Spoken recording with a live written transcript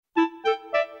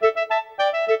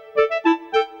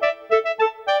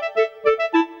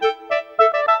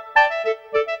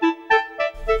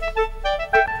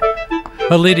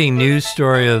A leading news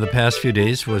story of the past few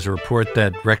days was a report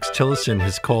that Rex Tillerson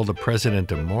has called the president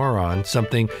a moron,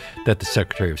 something that the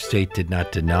Secretary of State did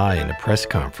not deny in a press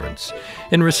conference.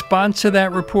 In response to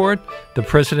that report, the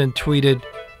president tweeted,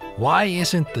 "Why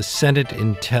isn't the Senate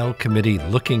Intel Committee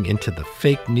looking into the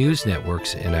fake news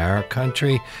networks in our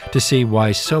country to see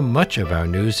why so much of our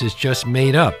news is just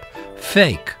made up,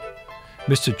 fake?"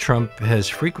 Mr. Trump has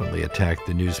frequently attacked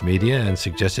the news media and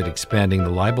suggested expanding the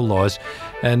libel laws,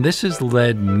 and this has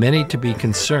led many to be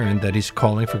concerned that he's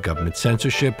calling for government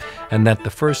censorship and that the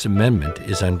First Amendment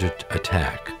is under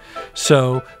attack.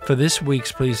 So, for this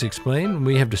week's Please Explain,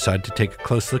 we have decided to take a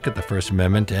close look at the First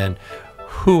Amendment and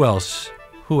who else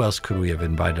could we have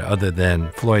invited other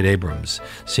than Floyd Abrams,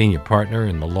 senior partner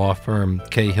in the law firm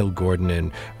Cahill, Gordon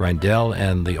and Reindel,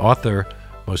 and the author,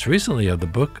 most recently, of the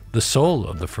book, The Soul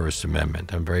of the First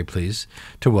Amendment. I'm very pleased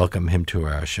to welcome him to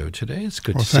our show today. It's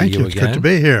good to see you again. It's good to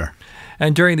be here.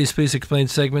 And during these Please Explain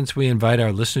segments, we invite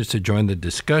our listeners to join the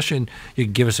discussion. You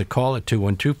can give us a call at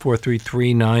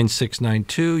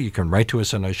 212-433-9692. You can write to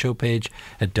us on our show page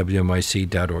at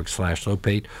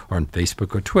wnyc.org/Lopate or on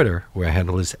Facebook or Twitter, where our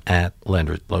handle is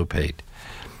 @LeonardLopate.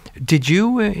 Did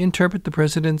you interpret the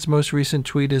president's most recent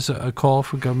tweet as a call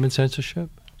for government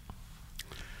censorship?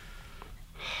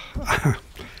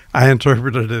 I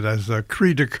interpreted it as a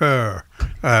cri de coeur,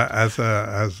 as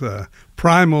a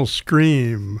primal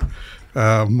scream,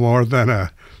 more than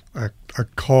a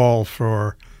call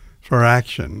for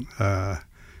action.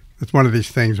 It's one of these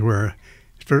things where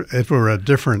if it were a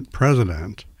different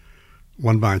president,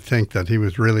 one might think that he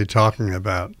was really talking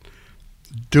about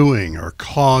doing or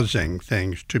causing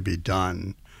things to be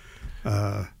done.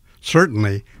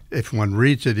 Certainly, if one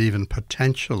reads it even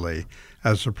potentially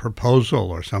as a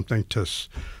proposal or something to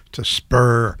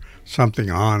spur something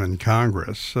on in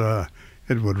Congress,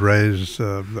 it would raise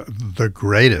the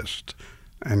greatest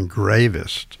and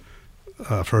gravest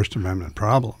First Amendment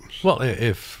problems. Well,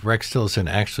 if Rex Tillerson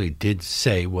actually did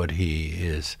say what he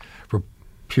is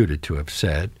reputed to have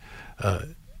said, a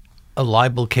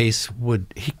libel case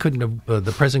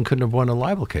the president couldn't have won a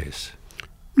libel case.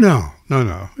 No.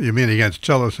 You mean against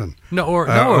Tillerson? Or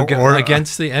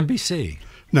against the NBC?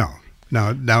 No.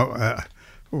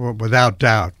 Without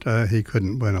doubt, he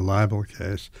couldn't win a libel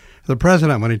case. The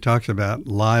president, when he talks about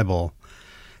libel,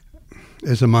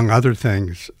 is, among other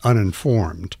things,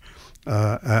 uninformed.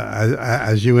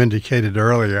 As you indicated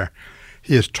earlier,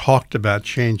 he has talked about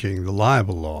changing the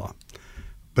libel law,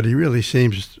 but he really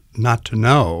seems not to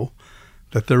know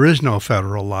that there is no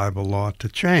federal libel law to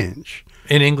change.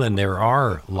 In England, there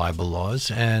are libel laws,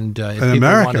 and if in people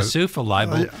America, want to sue for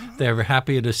libel, they're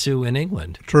happy to sue in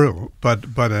England. True, but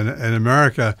in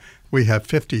America, we have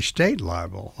 50 state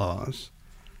libel laws,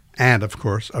 and, of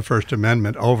course, a First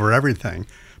Amendment over everything.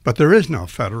 But there is no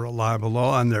federal libel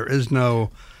law, and there is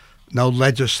no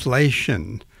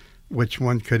legislation which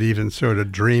one could even sort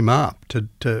of dream up to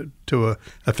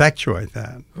effectuate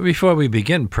that. Before we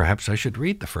begin, perhaps I should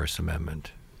read the First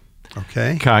Amendment.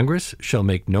 Okay. Congress shall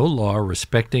make no law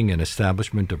respecting an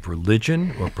establishment of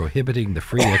religion or prohibiting the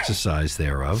free exercise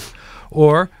thereof,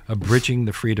 or abridging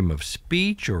the freedom of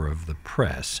speech or of the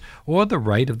press, or the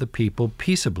right of the people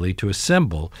peaceably to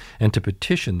assemble and to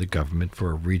petition the government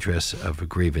for a redress of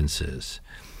grievances.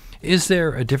 Is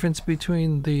there a difference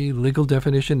between the legal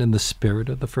definition and the spirit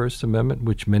of the First Amendment,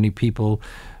 which many people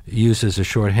use as a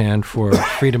shorthand for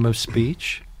freedom of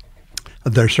speech?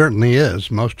 There certainly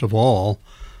is, most of all,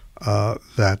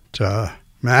 that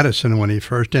Madison, when he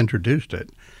first introduced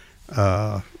it,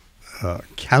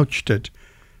 couched it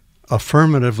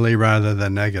affirmatively rather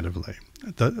than negatively.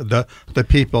 The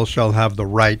people shall have the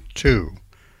right to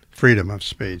freedom of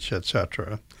speech,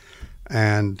 etc.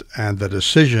 And the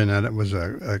decision, and it was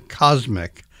a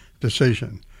cosmic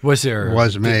decision,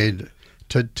 was made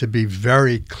to be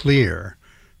very clear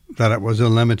that it was a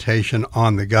limitation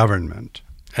on the government.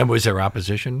 And was there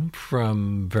opposition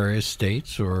from various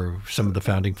states or some of the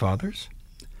founding fathers?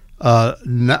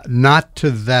 Not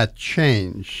to that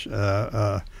change.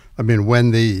 When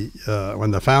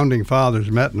the founding fathers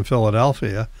met in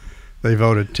Philadelphia, they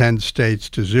voted 10 states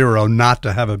to 0 not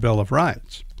to have a Bill of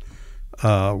Rights.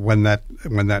 When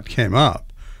that came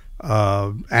up,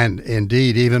 and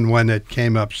indeed even when it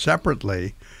came up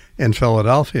separately in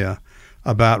Philadelphia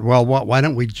about, why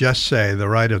don't we just say the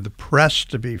right of the press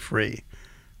to be free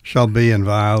shall be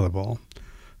inviolable?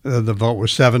 The vote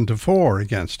was 7-4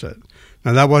 against it.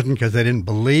 Now, that wasn't because they didn't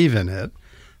believe in it,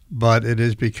 but it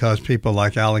is because people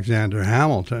like Alexander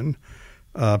Hamilton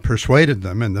persuaded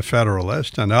them, and the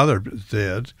Federalist and others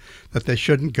did, that they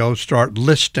shouldn't go start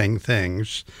listing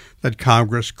things that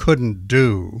Congress couldn't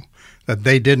do, that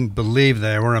they didn't believe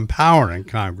they were empowering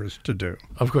Congress to do.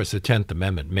 Of course, the 10th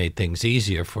Amendment made things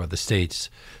easier for the states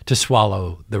to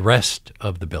swallow the rest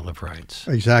of the Bill of Rights.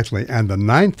 Exactly. And the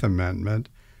 9th Amendment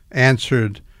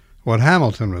answered what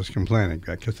Hamilton was complaining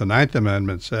about, because the 9th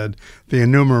Amendment said the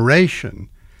enumeration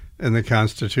in the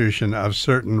Constitution of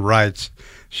certain rights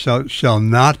shall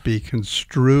not be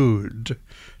construed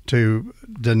to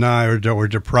deny or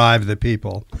deprive the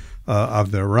people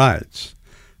of their rights.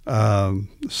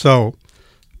 So,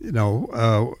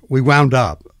 we wound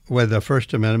up with the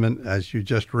First Amendment, as you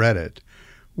just read it,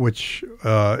 which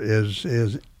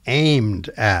is aimed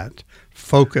at,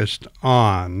 focused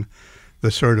on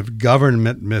the sort of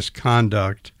government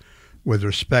misconduct with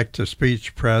respect to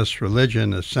speech, press,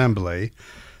 religion, assembly,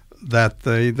 that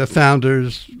the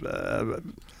founders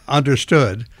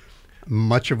understood,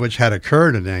 much of which had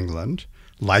occurred in England,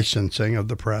 licensing of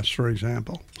the press, for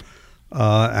example,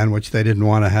 and which they didn't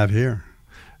want to have here.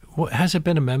 Well, has it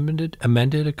been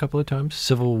amended a couple of times?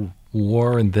 Civil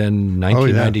War and then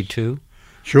 1992? Oh, yes.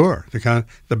 Sure.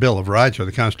 The Bill of Rights, or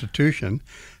the Constitution,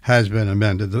 has been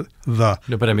amended. No,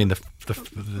 but I mean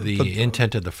the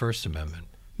intent of the First Amendment.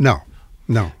 No.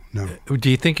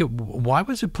 Do you think why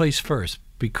was it placed first?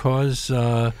 Because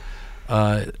it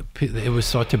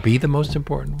was thought to be the most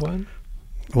important one?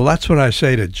 Well, that's what I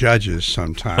say to judges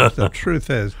sometimes. The truth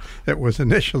is, it was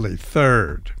initially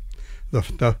third.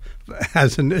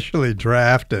 As initially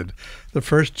drafted, the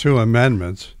first two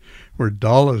amendments were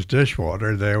dull as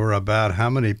dishwater. They were about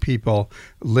how many people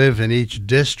live in each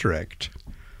district,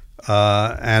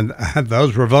 and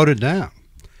those were voted down.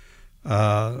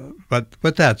 But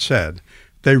with that said,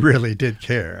 they really did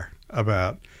care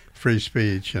about free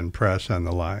speech and press and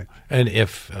the like. And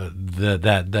if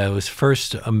those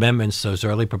first amendments, those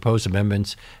early proposed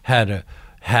amendments, had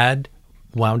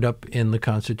wound up in the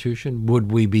Constitution,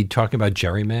 would we be talking about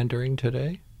gerrymandering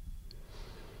today?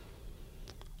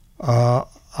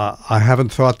 I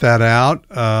haven't thought that out,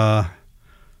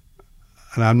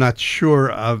 and I'm not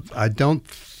sure. I don't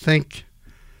think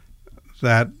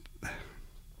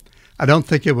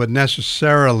it would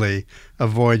necessarily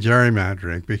avoid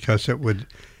gerrymandering, because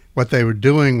what they were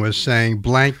doing was saying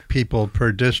blank people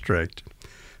per district.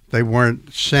 They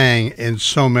weren't saying in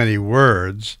so many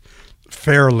words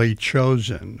fairly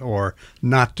chosen or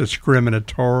not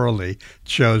discriminatorily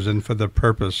chosen for the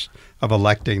purpose of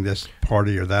electing this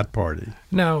party or that party.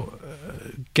 Now,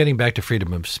 getting back to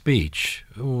freedom of speech,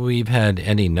 we've had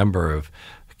any number of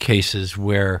cases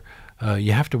where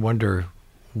you have to wonder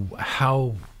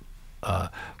how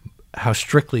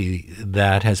strictly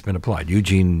that has been applied.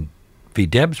 Eugene V.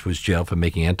 Debs was jailed for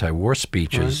making anti-war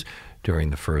speeches during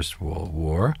the First World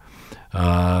War.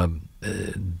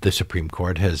 The Supreme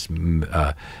Court has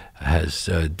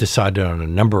decided on a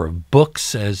number of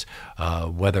books as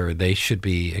whether they should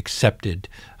be accepted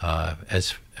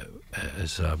as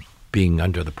being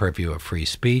under the purview of free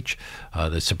speech.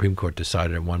 The Supreme Court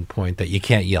decided at one point that you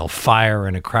can't yell fire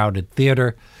in a crowded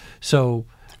theater. So,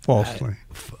 falsely,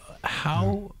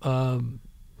 how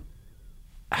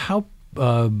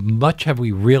much have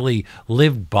we really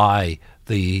lived by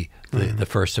the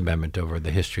First Amendment over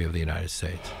the history of the United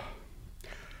States?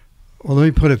 Well, let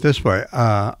me put it this way.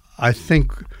 I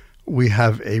think we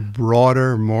have a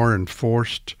broader, more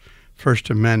enforced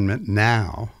First Amendment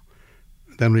now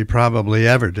than we probably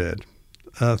ever did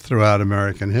throughout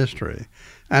American history.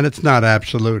 And it's not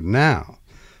absolute now.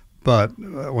 But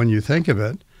when you think of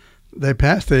it, they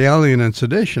passed the Alien and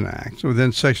Sedition Act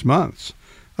within 6 months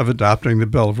of adopting the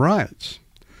Bill of Rights.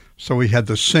 So we had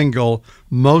the single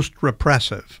most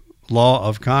repressive law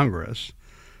of Congress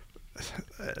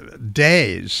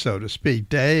days, so to speak,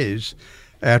 days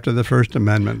after the First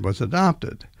Amendment was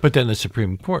adopted. But then the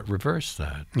Supreme Court reversed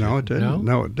that. No, it didn't.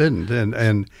 No, it didn't.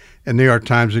 And in New York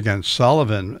Times against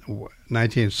Sullivan,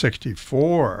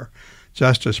 1964,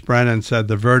 Justice Brennan said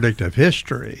the verdict of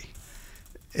history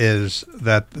is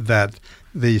that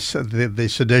the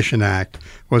Sedition Act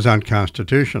was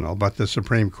unconstitutional, but the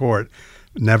Supreme Court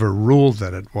never ruled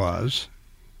that it was.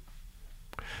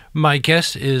 My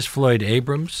guest is Floyd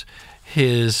Abrams.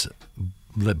 His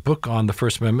book on the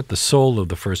First Amendment, The Soul of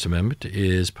the First Amendment,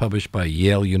 is published by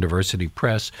Yale University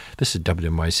Press. This is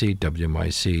WNYC,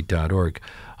 WNYC.org.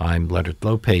 I'm Leonard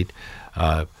Lopate.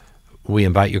 We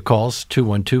invite your calls,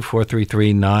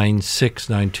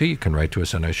 212-433-9692. You can write to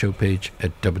us on our show page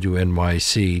at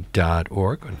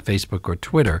WNYC.org, on Facebook or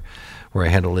Twitter, where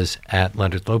our handle is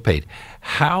 @LeonardLopate.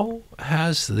 How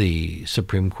has the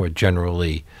Supreme Court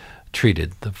generally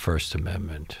treated the First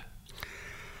Amendment?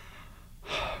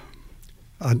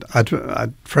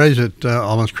 I'd phrase it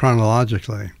almost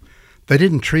chronologically. They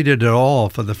didn't treat it at all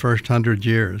for the first 100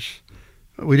 years.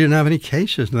 We didn't have any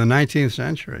cases in the 19th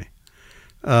century.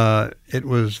 It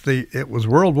was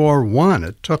World War I.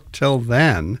 It took till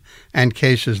then, and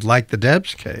cases like the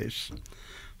Debs case,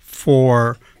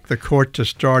 for the court to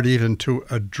start even to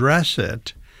address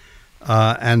it.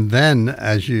 And then,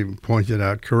 as you pointed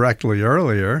out correctly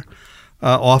earlier,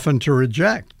 often to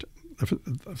reject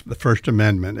the First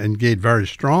Amendment and gave very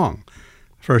strong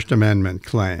First Amendment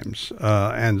claims.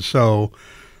 And so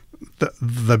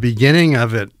the beginning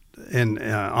of it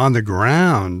on the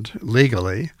ground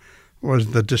legally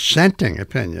was the dissenting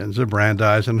opinions of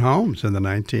Brandeis and Holmes in the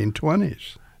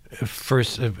 1920s.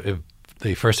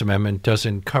 The First Amendment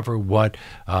doesn't cover what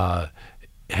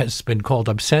has been called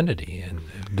obscenity, and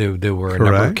there were a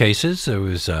Correct. number of cases. There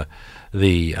was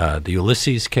the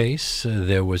Ulysses case.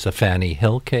 There was the Fanny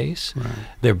Hill case. Right.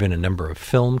 There have been a number of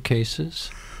film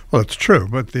cases. Well, it's true,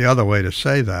 but the other way to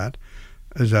say that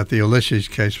is that the Ulysses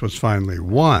case was finally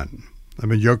won. I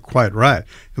mean, you're quite right.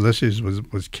 Ulysses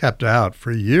was kept out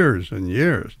for years and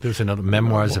years. There's another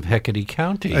Memoirs of Hecate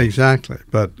County. Exactly,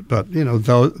 but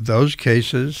those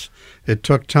cases, it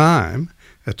took time.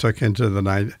 It took into the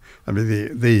night. I mean,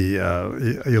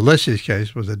 the Ulysses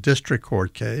case was a district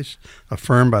court case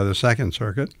affirmed by the Second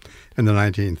Circuit in the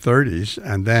 1930s,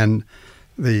 and then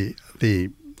the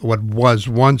what was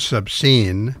once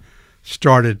obscene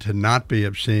started to not be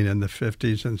obscene in the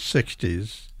 50s and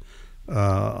 60s.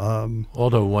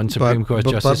 Although one Supreme Court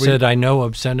justice said, "I know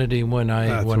obscenity when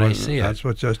I see it." That's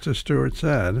what Justice Stewart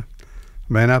said.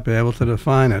 May not be able to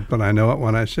define it, but I know it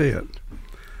when I see it.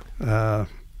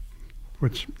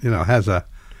 Which has a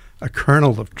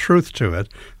kernel of truth to it.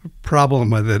 The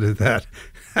problem with it is that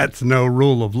that's no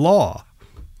rule of law,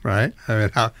 right? I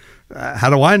mean, how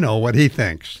do I know what he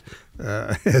thinks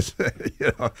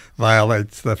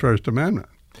violates the First Amendment?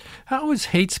 How is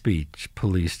hate speech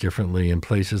policed differently in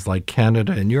places like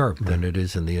Canada and Europe than it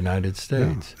is in the United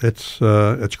States?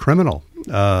 Yeah, it's criminal.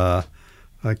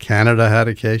 Canada had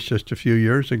a case just a few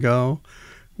years ago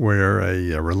where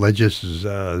a religious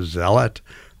zealot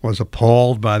was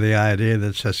appalled by the idea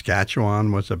that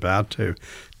Saskatchewan was about to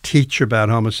teach about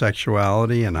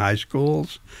homosexuality in high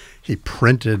schools. He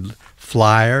printed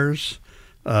flyers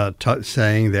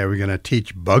saying they were going to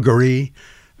teach buggery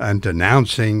and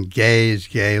denouncing gays,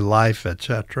 gay life,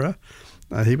 etc.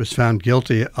 He was found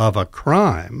guilty of a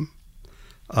crime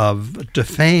of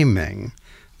defaming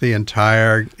the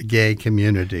entire gay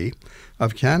community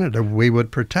of Canada. We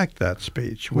would protect that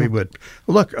speech. We would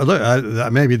look.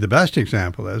 Maybe the best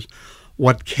example is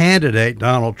what candidate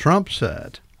Donald Trump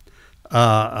said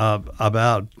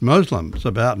about Muslims,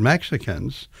 about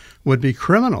Mexicans, would be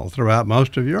criminal throughout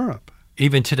most of Europe.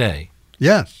 Even today?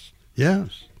 Yes.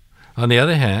 On the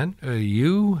other hand,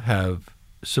 you have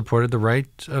supported the right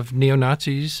of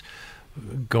neo-Nazis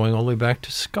going all the way back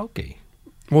to Skokie.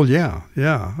 Well, yeah.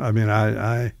 I mean,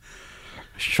 I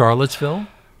Charlottesville?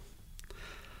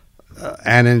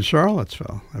 And in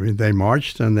Charlottesville. I mean, they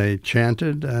marched and they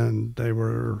chanted and they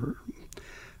were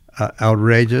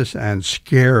outrageous and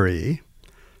scary.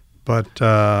 But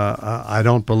I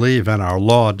don't believe, and our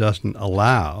law doesn't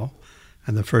allow,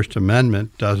 and the First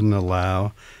Amendment doesn't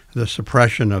allow the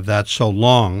suppression of that so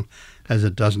long as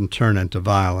it doesn't turn into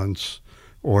violence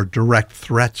or direct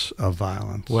threats of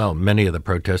violence. Well, many of the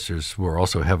protesters were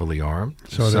also heavily armed.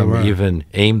 So some even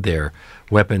aimed their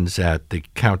weapons at the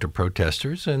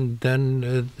counter-protesters, and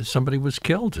then somebody was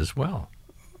killed as well.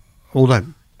 Well,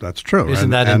 that's true.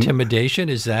 Isn't that intimidation?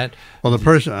 Is that... Well, the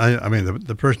person,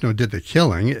 the person who did the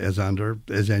killing is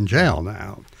in jail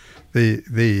now.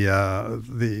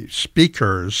 The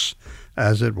speakers,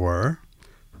 as it were,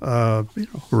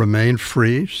 remain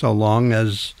free so long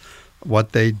as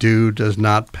what they do does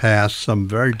not pass some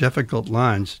very difficult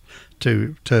lines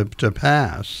to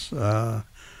pass.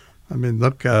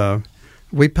 Look,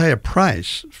 we pay a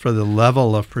price for the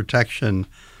level of protection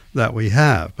that we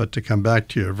have. But to come back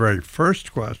to your very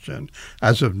first question,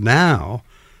 as of now,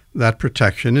 that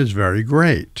protection is very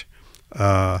great.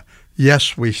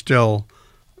 Yes, we still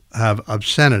have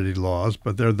obscenity laws,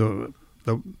 but they're the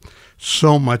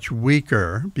so much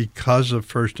weaker because of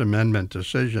First Amendment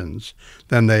decisions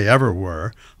than they ever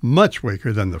were, much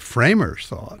weaker than the framers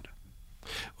thought.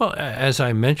 Well, as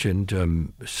I mentioned,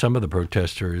 some of the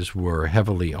protesters were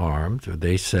heavily armed.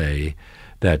 They say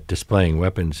that displaying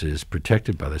weapons is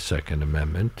protected by the Second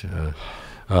Amendment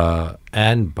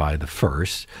and by the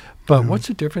First. But what's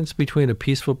the difference between a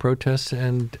peaceful protest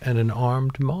and an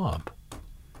armed mob?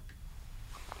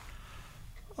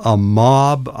 A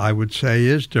mob, I would say,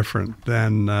 is different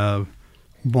than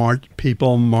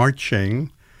people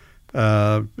marching,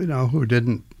 who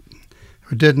didn't,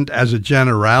 as a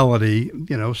generality,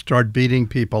 start beating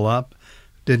people up,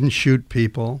 didn't shoot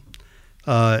people.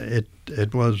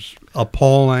 It was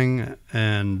appalling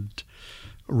and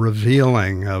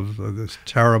revealing of this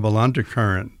terrible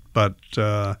undercurrent, but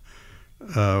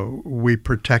we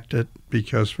protect it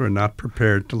because we're not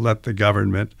prepared to let the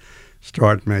government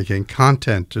start making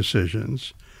content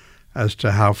decisions as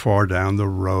to how far down the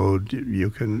road you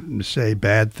can say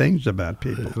bad things about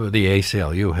people. The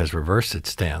ACLU has reversed its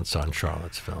stance on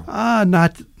Charlottesville.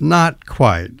 Not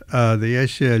quite. The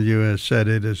ACLU has said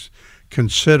it is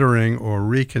considering or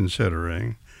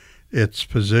reconsidering its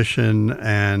position,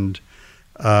 and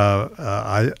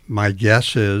my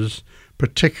guess is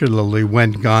particularly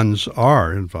when guns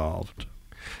are involved.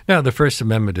 Now, the First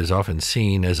Amendment is often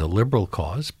seen as a liberal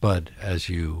cause, but as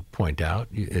you point out,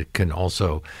 it can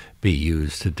also be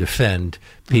used to defend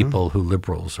people who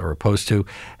liberals are opposed to.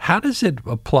 How does it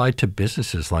apply to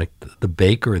businesses like the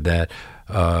baker that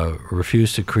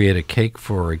refused to create a cake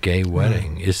for a gay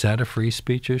wedding? Is that a free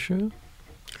speech issue?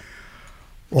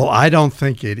 Well, I don't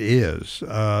think it is.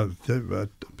 To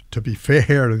be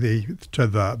fair to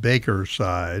the baker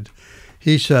side,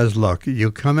 he says, look,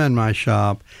 you come in my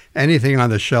shop, anything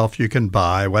on the shelf you can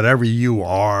buy, whatever you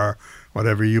are,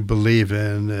 whatever you believe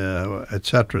in, et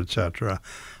cetera, et cetera.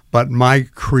 But my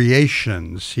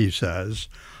creations, he says,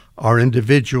 are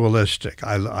individualistic.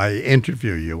 I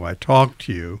interview you, I talk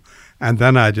to you, and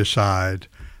then I decide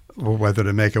whether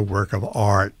to make a work of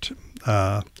art.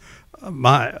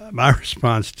 My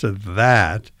response to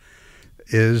that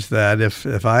is that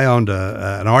if I owned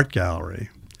an art gallery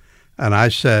and I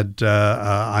said,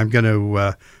 I'm going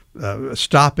to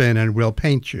stop in and we'll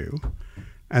paint you,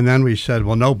 and then we said,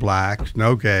 well, no blacks,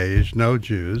 no gays, no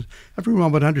Jews,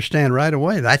 everyone would understand right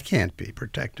away that can't be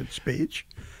protected speech.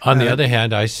 On the other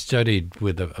hand, I studied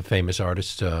with a famous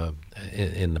artist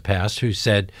in the past who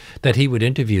said that he would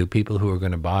interview people who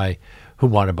want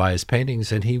to buy his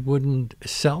paintings, and he wouldn't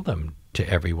sell them to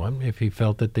everyone if he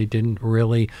felt that they didn't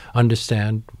really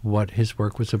understand what his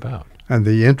work was about. And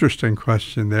the interesting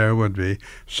question there would be,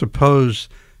 suppose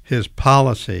his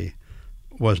policy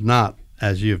was not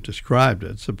as you've described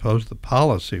it. Suppose the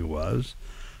policy was,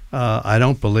 I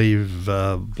don't believe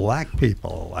black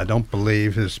people, I don't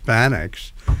believe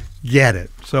Hispanics get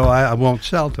it, so I won't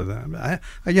sell to them. I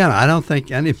don't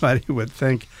think anybody would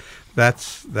think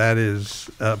that is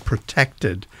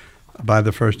protected by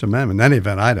the First Amendment. In any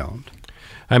event, I don't.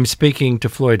 I'm speaking to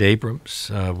Floyd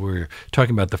Abrams. We're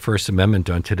talking about the First Amendment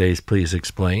on today's Please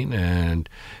Explain, and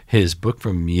his book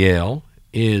from Yale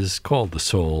is called The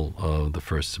Soul of the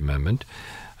First Amendment.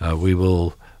 We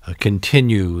will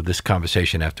continue this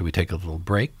conversation after we take a little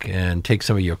break and take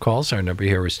some of your calls. Our number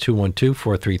here is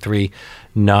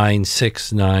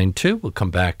 212-433-9692. We'll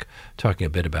come back talking a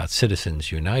bit about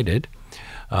Citizens United.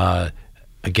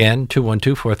 Again,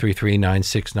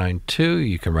 212-433-9692.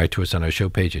 You can write to us on our show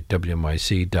page at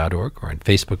WNYC.org or on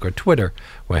Facebook or Twitter,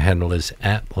 where our handle is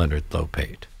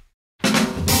 @LeonardLopate.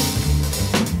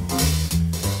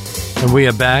 And we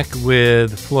are back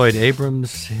with Floyd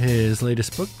Abrams, his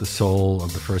latest book, The Soul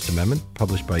of the First Amendment,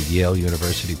 published by Yale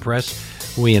University Press.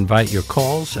 We invite your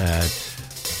calls at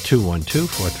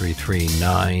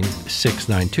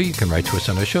 212-433-9692. You can write to us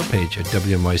on our show page at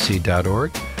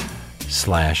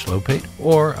WNYC.org/Lopate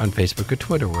or on Facebook or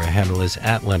Twitter, where our handle is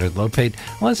 @LeonardLopate.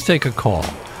 Let's take a call.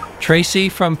 Tracy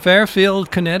from Fairfield,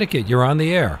 Connecticut, you're on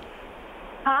the air.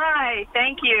 Hi,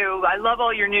 thank you. I love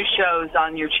all your new shows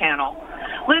on your channel.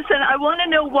 Listen, I want to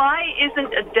know, why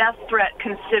isn't a death threat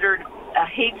considered a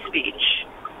hate speech?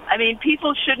 I mean,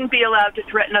 people shouldn't be allowed to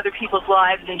threaten other people's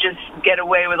lives and just get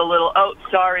away with a little, oh,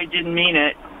 sorry, didn't mean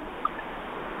it.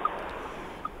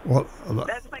 Well,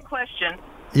 that's my question.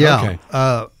 Yeah. Okay.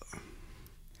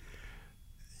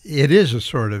 It is a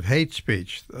sort of hate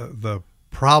speech. The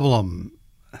problem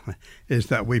is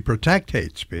that we protect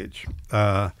hate speech.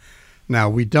 Now,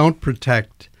 we don't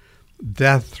protect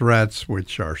death threats,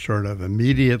 which are sort of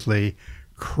immediately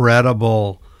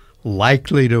credible,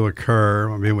 likely to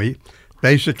occur. I mean,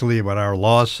 basically what our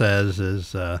law says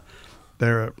is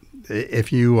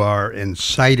if you are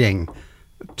inciting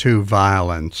to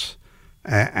violence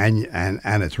and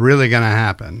it's really going to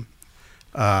happen,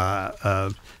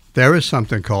 there is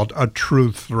something called a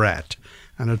true threat,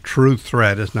 and a true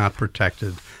threat is not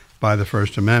protected by the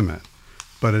First Amendment.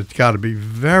 But it's got to be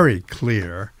very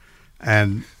clear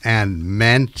and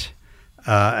meant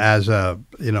as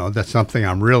that's something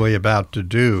I'm really about to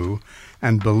do,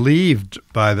 and believed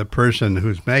by the person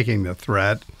who's making the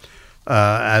threat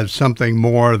as something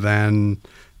more than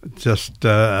just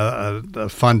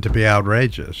fun to be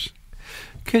outrageous.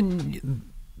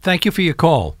 Thank you for your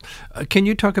call. Can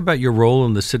you talk about your role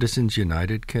in the Citizens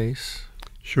United case?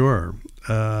 Sure.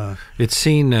 It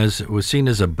was seen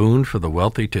as a boon for the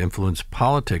wealthy to influence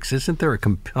politics. Isn't there a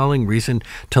compelling reason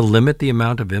to limit the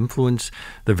amount of influence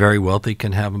the very wealthy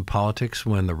can have in politics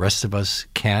when the rest of us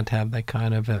can't have that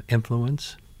kind of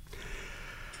influence?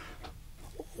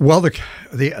 Well,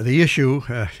 the issue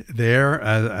there,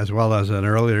 as well as an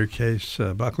earlier case,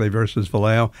 Buckley versus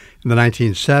Vallejo in the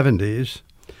 1970s,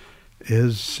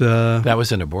 is that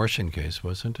was an abortion case,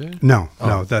 wasn't it? No,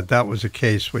 that was a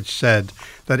case which said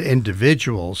that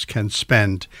individuals can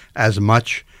spend as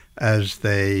much as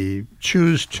they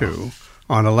choose to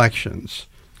on elections.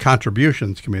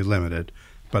 Contributions can be limited,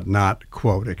 but not,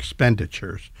 quote,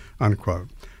 expenditures, unquote.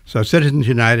 So Citizens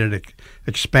United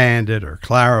expanded or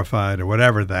clarified or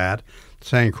whatever that,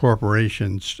 saying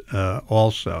corporations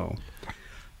also.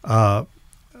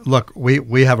 Look,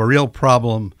 we have a real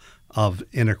problem of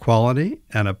inequality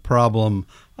and a problem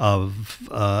of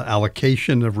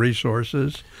allocation of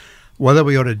resources. Whether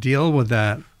we ought to deal with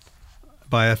that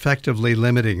by effectively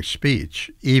limiting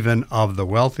speech, even of the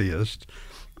wealthiest,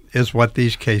 is what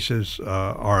these cases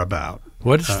are about.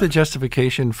 What is the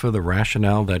justification for the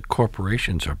rationale that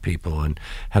corporations are people and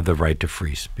have the right to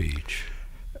free speech?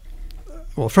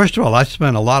 Well, first of all, I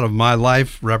spent a lot of my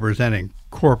life representing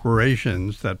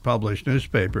corporations that publish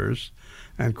newspapers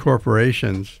and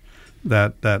corporations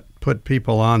that put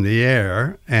people on the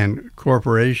air and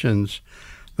corporations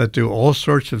that do all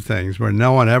sorts of things where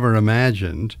no one ever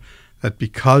imagined that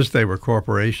because they were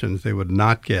corporations, they would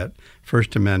not get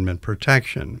First Amendment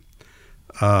protection.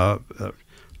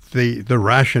 The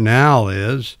rationale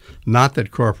is not that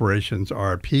corporations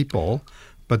are people,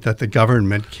 but that the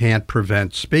government can't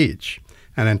prevent speech,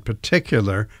 and in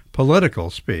particular,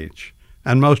 political speech,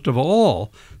 and most of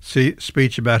all,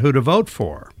 speech about who to vote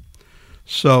for.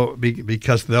 So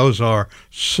because those are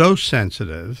so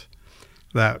sensitive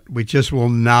that we just will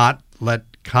not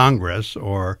let Congress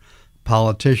or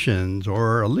politicians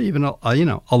or even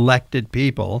elected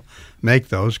people make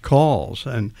those calls,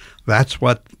 and that's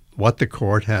what the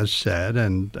court has said,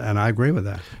 and I agree with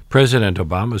that. President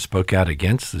Obama spoke out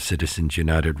against the Citizens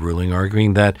United ruling,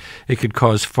 arguing that it could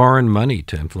cause foreign money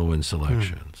to influence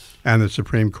elections. And the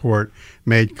Supreme Court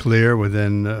made clear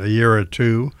within a year or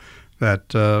two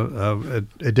that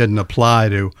it didn't apply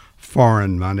to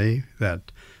foreign money, that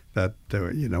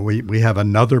we have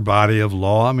another body of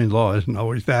law. I mean, law isn't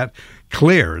always that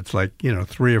clear. It's like,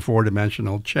 3 or 4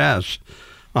 dimensional chess.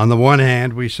 On the one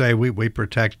hand, we say we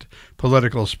protect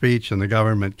political speech and the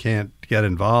government can't get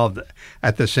involved.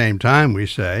 At the same time, we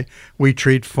say we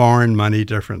treat foreign money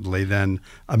differently than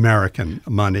American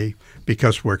money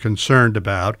because we're concerned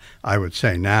about, I would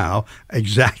say now,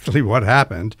 exactly what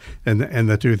happened in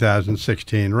the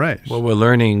 2016 race. Well, we're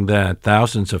learning that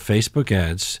thousands of Facebook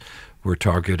ads were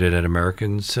targeted at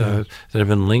Americans that have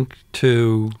been linked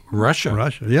to Russia.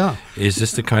 Russia, yeah. Is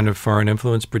this the kind of foreign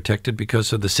influence protected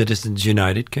because of the Citizens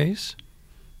United case?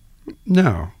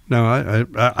 No.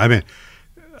 I mean,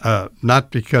 not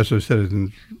because of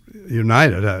Citizens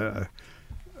United.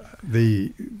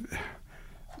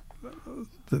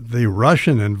 The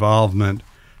Russian involvement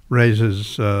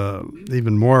raises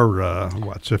even more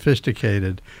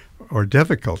sophisticated or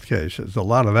difficult cases. A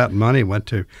lot of that money went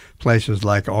to places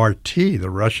like RT, the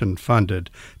Russian-funded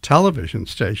television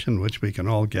station, which we can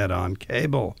all get on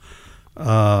cable,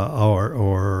 or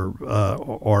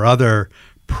other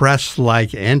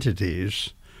press-like entities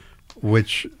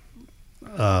which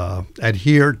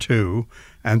adhere to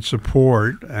and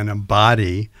support and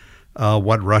embody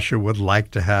what Russia would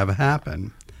like to have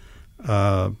happen.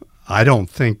 I don't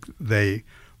think they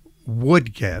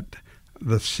would get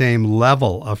the same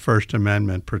level of First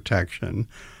Amendment protection,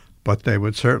 but they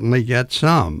would certainly get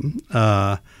some.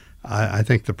 I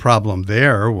think the problem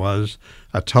there was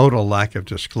a total lack of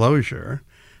disclosure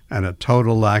and a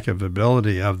total lack of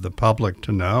ability of the public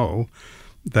to know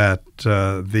that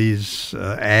these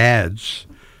ads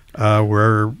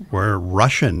were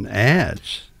Russian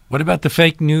ads. What about the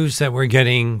fake news that we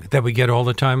get all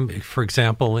the time, for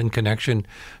example, in connection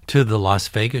to the Las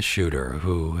Vegas shooter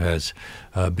who has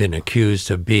been accused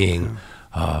of being,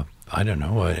 a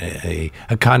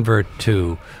convert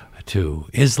to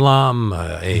Islam,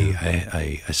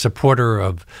 a supporter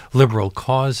of liberal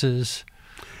causes,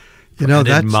 an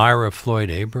admirer of Floyd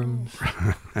Abrams?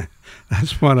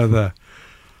 That's one of the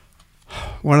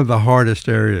hardest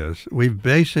areas. We've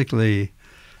basically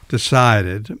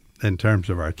decided, in terms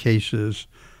of our cases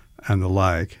and the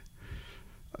like,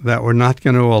 that we're not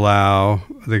going to allow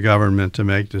the government to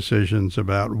make decisions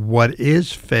about what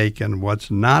is fake and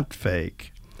what's not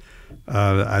fake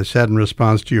I said in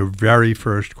response to your very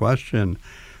first question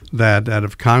that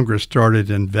if Congress started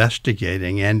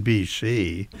investigating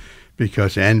NBC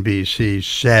because NBC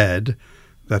said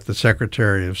that the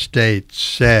Secretary of State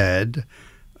said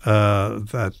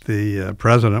that the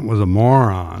president was a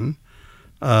moron,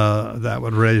 that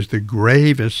would raise the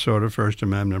gravest sort of First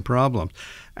Amendment problems.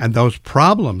 And those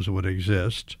problems would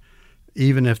exist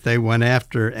even if they went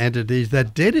after entities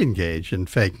that did engage in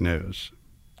fake news.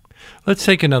 Let's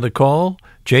take another call.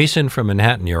 Jason from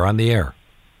Manhattan, you're on the air.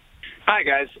 Hi,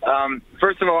 guys.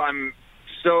 First of all, I'm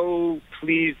so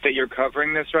pleased that you're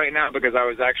covering this right now because I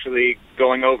was actually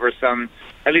going over some,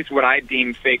 at least what I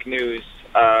deem fake news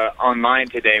online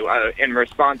today in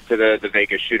response to the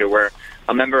Vegas shooter, where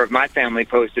a member of my family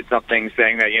posted something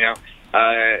saying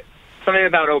that, something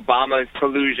about Obama's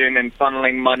collusion and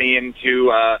funneling money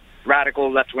into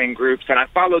radical left-wing groups. And I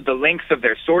followed the links of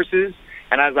their sources.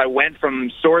 And as I went from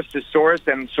source to source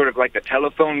and sort of like the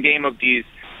telephone game of these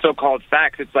so-called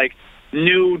facts, it's like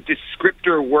new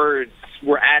descriptor words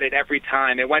were added every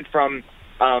time. It went from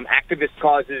activist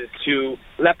causes to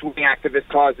left-wing activist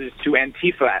causes to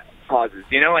Antifa causes,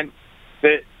 and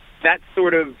that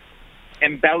sort of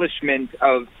embellishment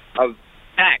of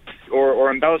facts or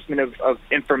embellishment of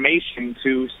information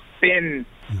to spin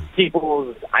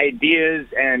people's ideas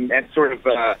and sort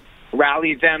of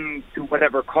rally them to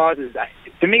whatever causes.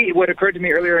 To me, what occurred to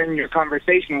me earlier in your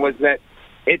conversation was that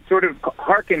it sort of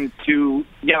harkens to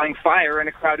yelling fire in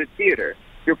a crowded theater.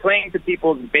 You're playing to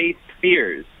people's base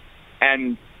fears.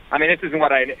 And, I mean, this isn't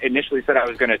what I initially said I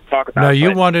was going to talk about. No,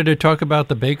 you wanted to talk about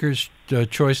the baker's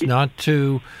choice not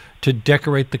to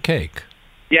decorate the cake.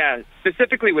 Yeah,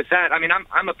 specifically with that, I mean,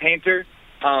 I'm a painter,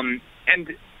 and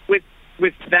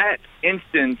with that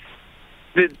instance,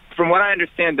 from what I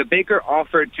understand, the baker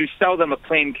offered to sell them a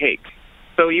plain cake.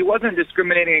 So he wasn't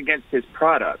discriminating against his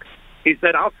product. He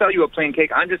said, I'll sell you a plain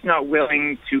cake. I'm just not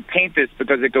willing to paint this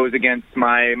because it goes against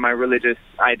my religious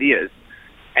ideas.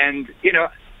 And,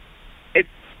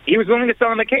 he was willing to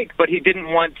sell him a cake, but he didn't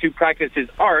want to practice his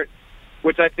art,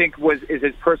 which I think is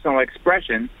his personal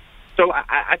expression. So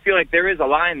I feel like there is a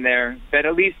line there that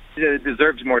at least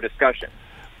deserves more discussion.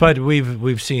 But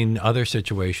we've seen other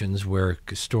situations where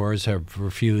stores have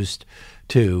refused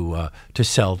to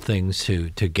sell things to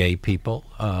gay people.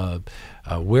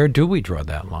 Where do we draw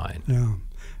that line? Yeah,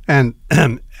 and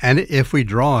if we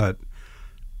draw it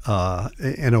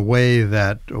in a way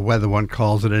that whether one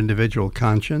calls it individual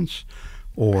conscience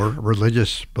or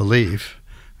religious belief,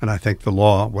 and I think the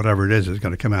law, whatever it is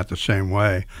going to come out the same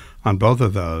way on both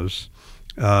of those.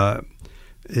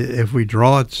 If we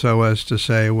draw it so as to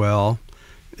say, well,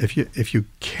 if you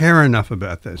care enough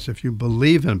about this, if you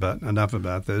believe enough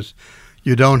about this,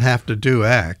 you don't have to do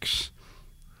X,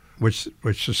 which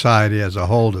society as a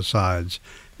whole decides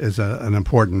is an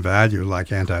important value,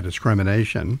 like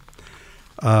anti-discrimination.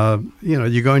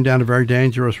 You're going down a very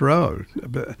dangerous road.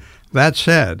 But that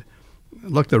said,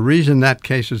 look, the reason that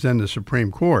case is in the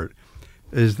Supreme Court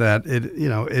is that it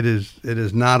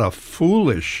is not a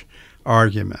foolish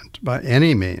argument by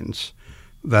any means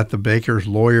that the baker's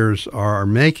lawyers are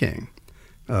making.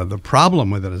 The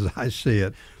problem with it, as I see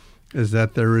it, is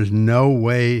that there is no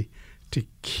way to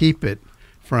keep it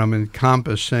from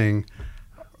encompassing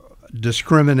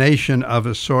discrimination of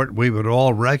a sort we would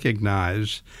all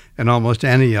recognize in almost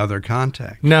any other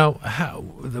context. Now,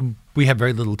 we have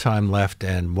very little time left,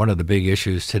 and one of the big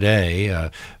issues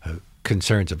today,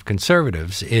 concerns of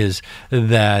conservatives, is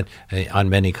that on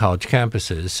many college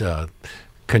campuses,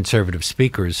 conservative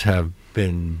speakers have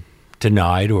been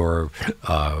denied or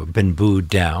been booed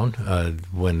down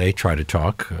when they try to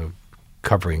talk,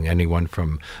 covering anyone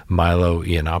from Milo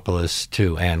Yiannopoulos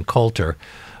to Ann Coulter.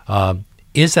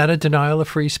 Is that a denial of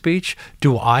free speech?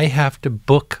 Do I have to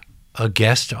book a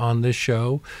guest on this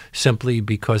show simply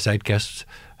because that guest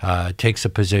takes a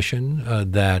position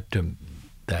that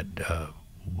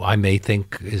I may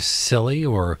think is silly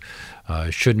or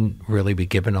shouldn't really be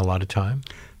given a lot of time?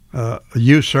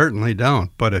 You certainly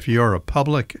don't. But if you're a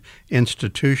public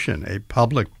institution, a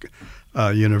public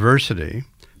university,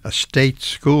 a state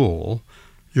school,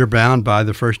 you're bound by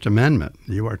the First Amendment.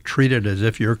 You are treated as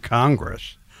if you're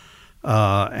Congress.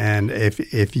 And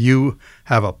if you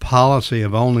have a policy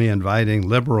of only inviting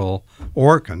liberal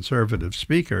or conservative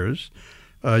speakers,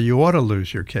 you ought to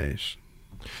lose your case.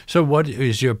 So what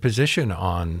is your position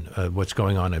on what's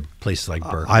going on in places like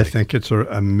Berkeley? I think it's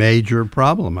a major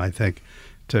problem. I think,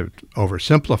 to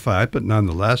oversimplify it, but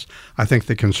nonetheless, I think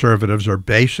the conservatives are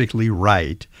basically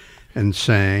right in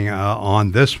saying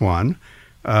on this one,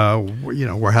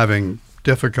 we're having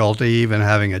difficulty even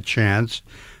having a chance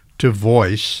to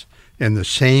voice in the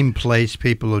same place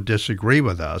people who disagree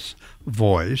with us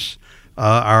voice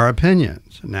our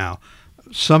opinions. Now,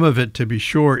 some of it, to be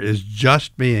sure, is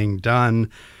just being done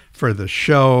for the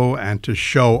show and to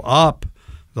show up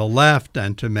the left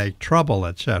and to make trouble,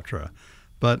 etc.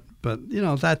 But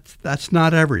that's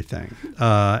not everything.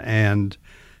 And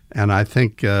I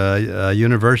think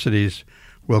universities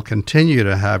will continue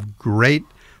to have great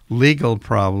legal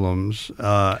problems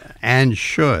and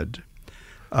should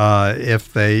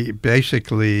if they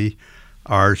basically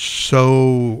are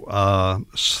so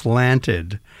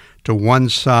slanted to one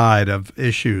side of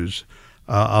issues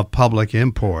of public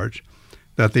import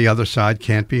that the other side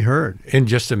can't be heard. In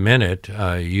just a minute,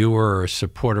 you were a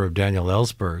supporter of Daniel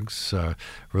Ellsberg's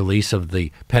release of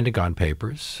the Pentagon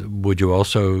Papers. Would you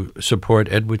also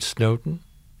support Edward Snowden?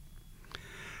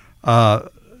 I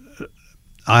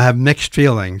have mixed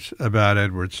feelings about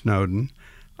Edward Snowden.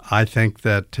 I think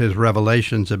that his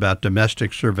revelations about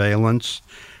domestic surveillance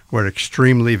were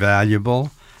extremely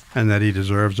valuable and that he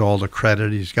deserves all the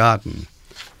credit he's gotten.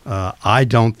 I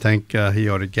don't think he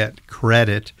ought to get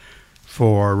credit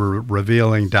for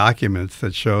revealing documents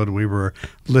that showed we were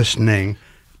listening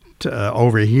to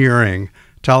overhearing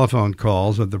telephone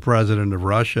calls of the president of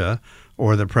Russia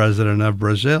or the president of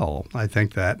Brazil. I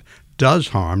think that does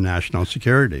harm national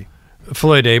security.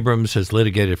 Floyd Abrams has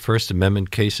litigated First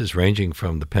Amendment cases ranging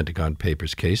from the Pentagon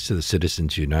Papers case to the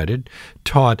Citizens United,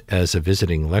 taught as a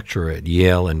visiting lecturer at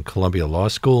Yale and Columbia Law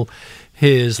School.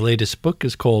 His latest book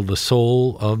is called The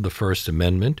Soul of the First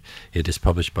Amendment. It is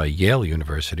published by Yale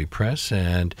University Press,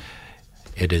 and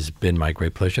it has been my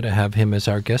great pleasure to have him as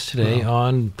our guest today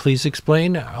on Please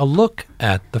Explain, a look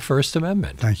at the First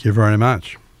Amendment. Thank you very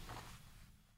much.